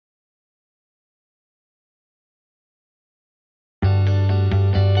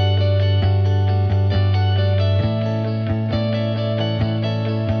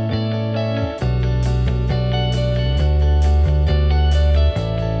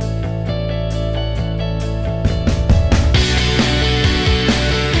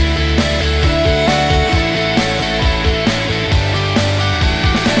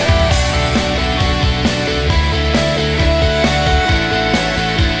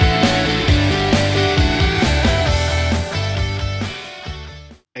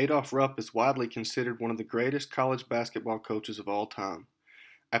Adolph Rupp is widely considered one of the greatest college basketball coaches of all time.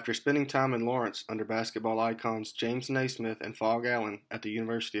 After spending time in Lawrence under basketball icons James Naismith and Phog Allen at the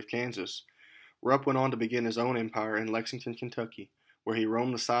University of Kansas, Rupp went on to begin his own empire in Lexington, Kentucky, where he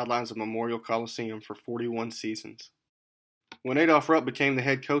roamed the sidelines of Memorial Coliseum for 41 seasons. When Adolph Rupp became the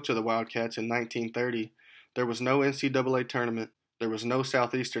head coach of the Wildcats in 1930, there was no NCAA tournament, there was no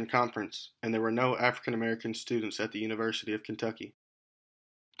Southeastern Conference, and there were no African American students at the University of Kentucky.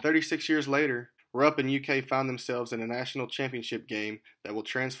 36 years later, Rupp and UK found themselves in a national championship game that will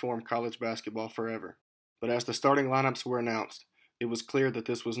transform college basketball forever. But as the starting lineups were announced, it was clear that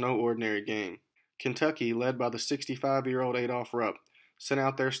this was no ordinary game. Kentucky, led by the 65-year-old Adolph Rupp, sent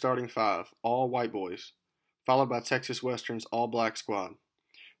out their starting five, all white boys, followed by Texas Western's all-black squad.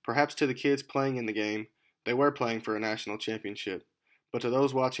 Perhaps to the kids playing in the game, they were playing for a national championship, but to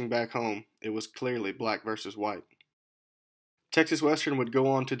those watching back home, it was clearly black versus white. Texas Western would go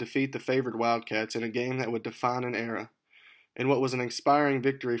on to defeat the favored Wildcats in a game that would define an era, and what was an inspiring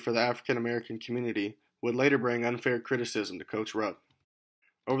victory for the African American community would later bring unfair criticism to Coach Rupp.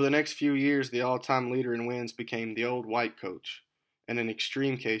 Over the next few years, the all-time leader in wins became the old white coach, and in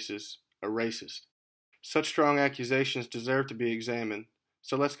extreme cases, a racist. Such strong accusations deserve to be examined,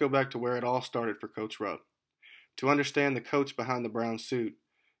 so let's go back to where it all started for Coach Rupp. To understand the coach behind the brown suit,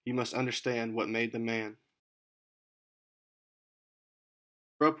 you must understand what made the man.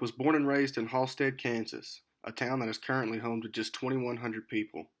 Rupp was born and raised in Halstead, Kansas, a town that is currently home to just 2,100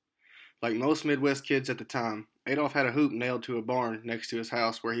 people. Like most Midwest kids at the time, Adolph had a hoop nailed to a barn next to his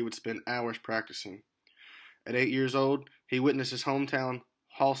house where he would spend hours practicing. At 8 years old, he witnessed his hometown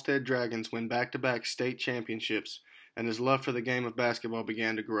Halstead Dragons win back-to-back state championships, and his love for the game of basketball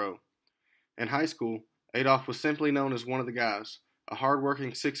began to grow. In high school, Adolph was simply known as one of the guys, a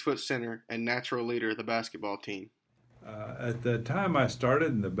hard-working 6-foot center and natural leader of the basketball team. At the time I started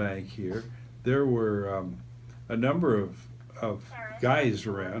in the bank here, there were a number of guys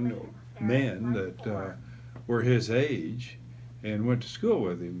around, men that were his age and went to school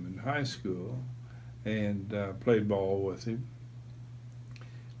with him in high school and played ball with him.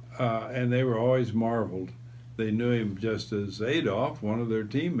 And they were always marveled. They knew him just as Adolph, one of their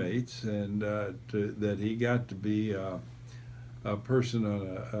teammates, and that he got to be a person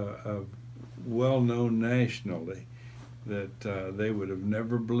a well-known nationally. That they would have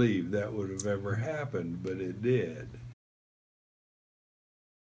never believed that would have ever happened, but it did.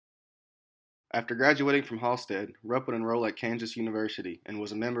 After graduating from Halstead, Rupp would enroll at Kansas University and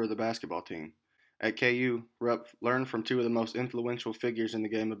was a member of the basketball team. At KU, Rupp learned from two of the most influential figures in the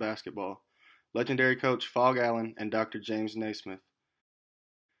game of basketball, legendary coach Phog Allen and Dr. James Naismith.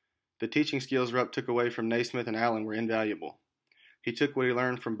 The teaching skills Rupp took away from Naismith and Allen were invaluable. He took what he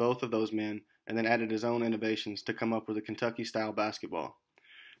learned from both of those men and then added his own innovations to come up with a Kentucky-style basketball.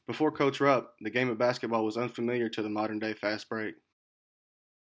 Before Coach Rupp, the game of basketball was unfamiliar to the modern-day fast break.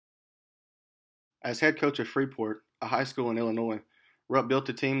 As head coach of Freeport, a high school in Illinois, Rupp built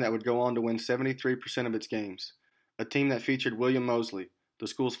a team that would go on to win 73% of its games, a team that featured William Mosley, the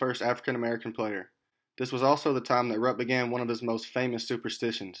school's first African-American player. This was also the time that Rupp began one of his most famous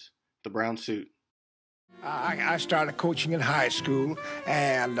superstitions, the brown suit. I started coaching in high school,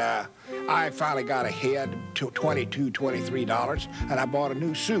 and I finally got ahead to $22, $23, and I bought a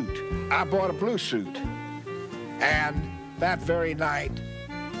new suit. I bought a blue suit, and that very night,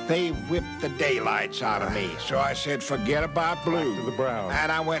 they whipped the daylights out of me. So I said, forget about blue. Back to the brown.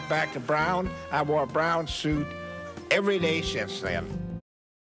 And I went back to brown. I wore a brown suit every day since then.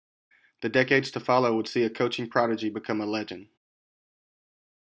 The decades to follow would see a coaching prodigy become a legend.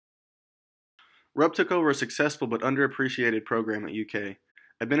 Rupp took over a successful but underappreciated program at UK.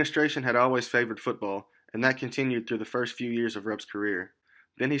 Administration had always favored football, and that continued through the first few years of Rupp's career.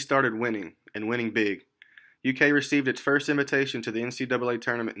 Then he started winning, and winning big. UK received its first invitation to the NCAA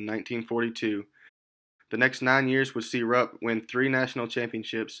tournament in 1942. The next 9 years would see Rupp win 3 national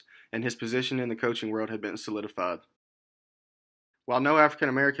championships, and his position in the coaching world had been solidified. While no African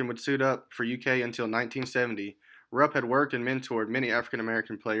American would suit up for UK until 1970, Rupp had worked and mentored many African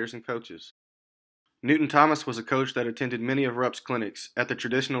American players and coaches. Newton Thomas was a coach that attended many of Rupp's clinics at the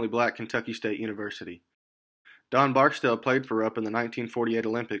traditionally black Kentucky State University. Don Barksdale played for Rupp in the 1948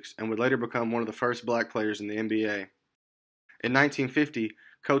 Olympics and would later become one of the first black players in the NBA. In 1950,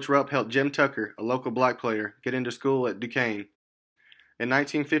 Coach Rupp helped Jim Tucker, a local black player, get into school at Duquesne. In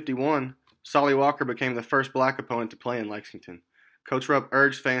 1951, Solly Walker became the first black opponent to play in Lexington. Coach Rupp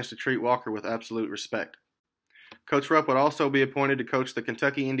urged fans to treat Walker with absolute respect. Coach Rupp would also be appointed to coach the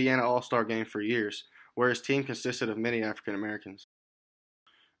Kentucky-Indiana All-Star Game for years, where his team consisted of many African Americans.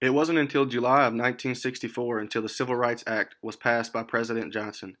 It wasn't until July of 1964 until the Civil Rights Act was passed by President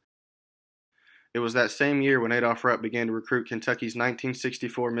Johnson, It was that same year when Adolph Rupp began to recruit Kentucky's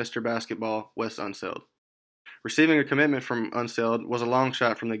 1964 Mr. Basketball, Wes Unseld. Receiving a commitment from Unseld was a long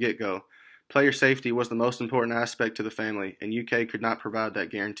shot from the get-go. Player safety was the most important aspect to the family, and UK could not provide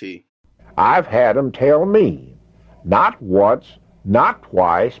that guarantee. I've had them tell me, not once, not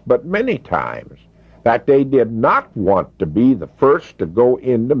twice, but many times, that they did not want to be the first to go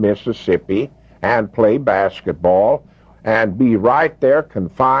into Mississippi and play basketball and be right there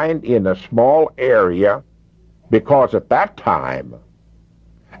confined in a small area, because at that time,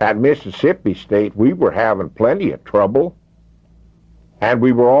 at Mississippi State, we were having plenty of trouble, and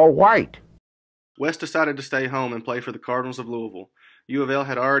we were all white. Wes decided to stay home and play for the Cardinals of Louisville. U of L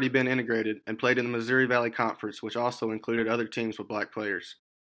had already been integrated and played in the Missouri Valley Conference, which also included other teams with black players.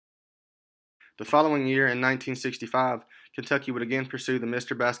 The following year, in 1965, Kentucky would again pursue the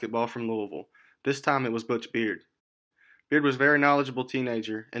Mr. Basketball from Louisville. This time it was Butch Beard. Beard was a very knowledgeable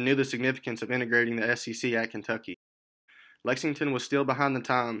teenager and knew the significance of integrating the SEC at Kentucky. Lexington was still behind the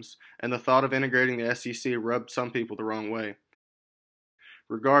times, and the thought of integrating the SEC rubbed some people the wrong way.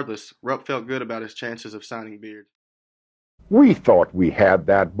 Regardless, Rupp felt good about his chances of signing Beard. We thought we had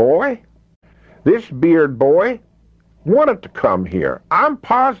that boy. This Beard boy wanted to come here. I'm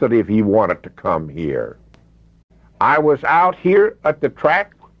positive he wanted to come here. I was out here at the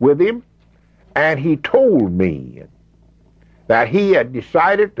track with him, and he told me that he had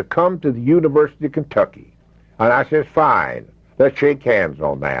decided to come to the University of Kentucky. And I said, fine, let's shake hands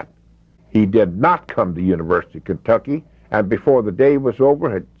on that. He did not come to the University of Kentucky, and before the day was over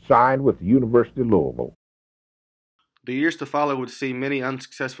had signed with the University of Louisville. The years to follow would see many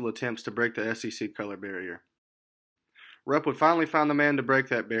unsuccessful attempts to break the SEC color barrier. Rupp would finally find the man to break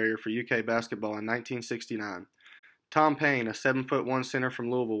that barrier for UK basketball in 1969. Tom Payne, a 7'1" center from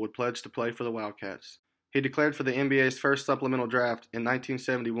Louisville, would pledge to play for the Wildcats. He declared for the NBA's first supplemental draft in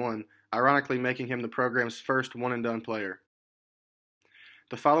 1971, ironically making him the program's first one-and-done player.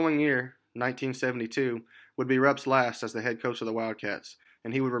 The following year, 1972, would be Rupp's last as the head coach of the Wildcats,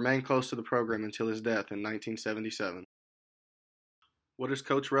 and he would remain close to the program until his death in 1977. What is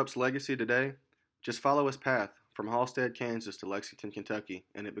Coach Rupp's legacy today? Just follow his path from Halstead, Kansas to Lexington, Kentucky,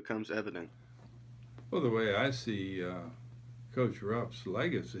 and it becomes evident. Well, the way I see Coach Rupp's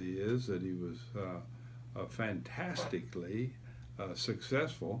legacy is that he was a fantastically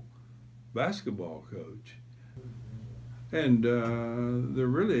successful basketball coach. And there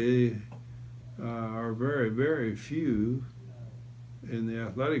really are very, very few in the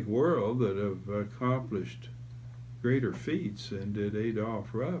athletic world that have accomplished greater feats than did Adolph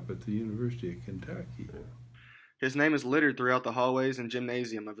Rupp at the University of Kentucky. His name is littered throughout the hallways and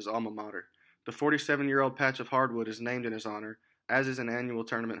gymnasium of his alma mater. The 47-year-old patch of hardwood is named in his honor, as is an annual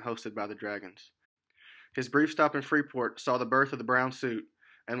tournament hosted by the Dragons. His brief stop in Freeport saw the birth of the brown suit,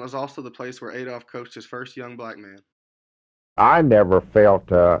 and was also the place where Adolph coached his first young black man. I never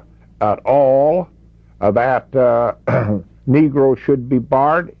felt at all that Negro should be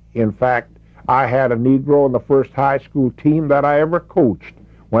barred. In fact, I had a Negro in the first high school team that I ever coached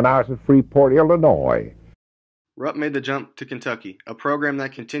when I was in Freeport, Illinois. Rupp made the jump to Kentucky, a program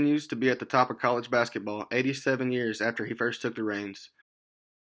that continues to be at the top of college basketball 87 years after he first took the reins.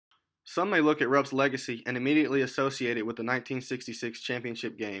 Some may look at Rupp's legacy and immediately associate it with the 1966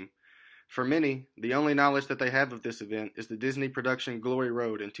 championship game. For many, the only knowledge that they have of this event is the Disney production Glory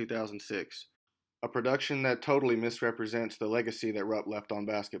Road in 2006, a production that totally misrepresents the legacy that Rupp left on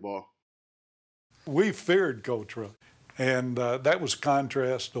basketball. We feared Coach Rupp, and that was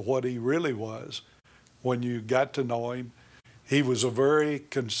contrast to what he really was. When you got to know him, he was a very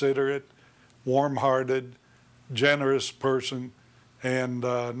considerate, warm-hearted, generous person, and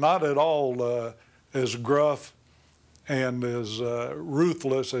not at all as gruff and as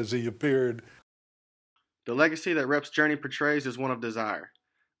ruthless as he appeared. The legacy that Rupp's journey portrays is one of desire,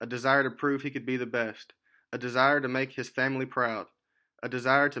 a desire to prove he could be the best, a desire to make his family proud, a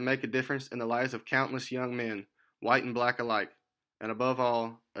desire to make a difference in the lives of countless young men, white and black alike, and above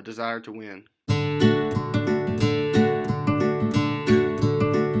all, a desire to win.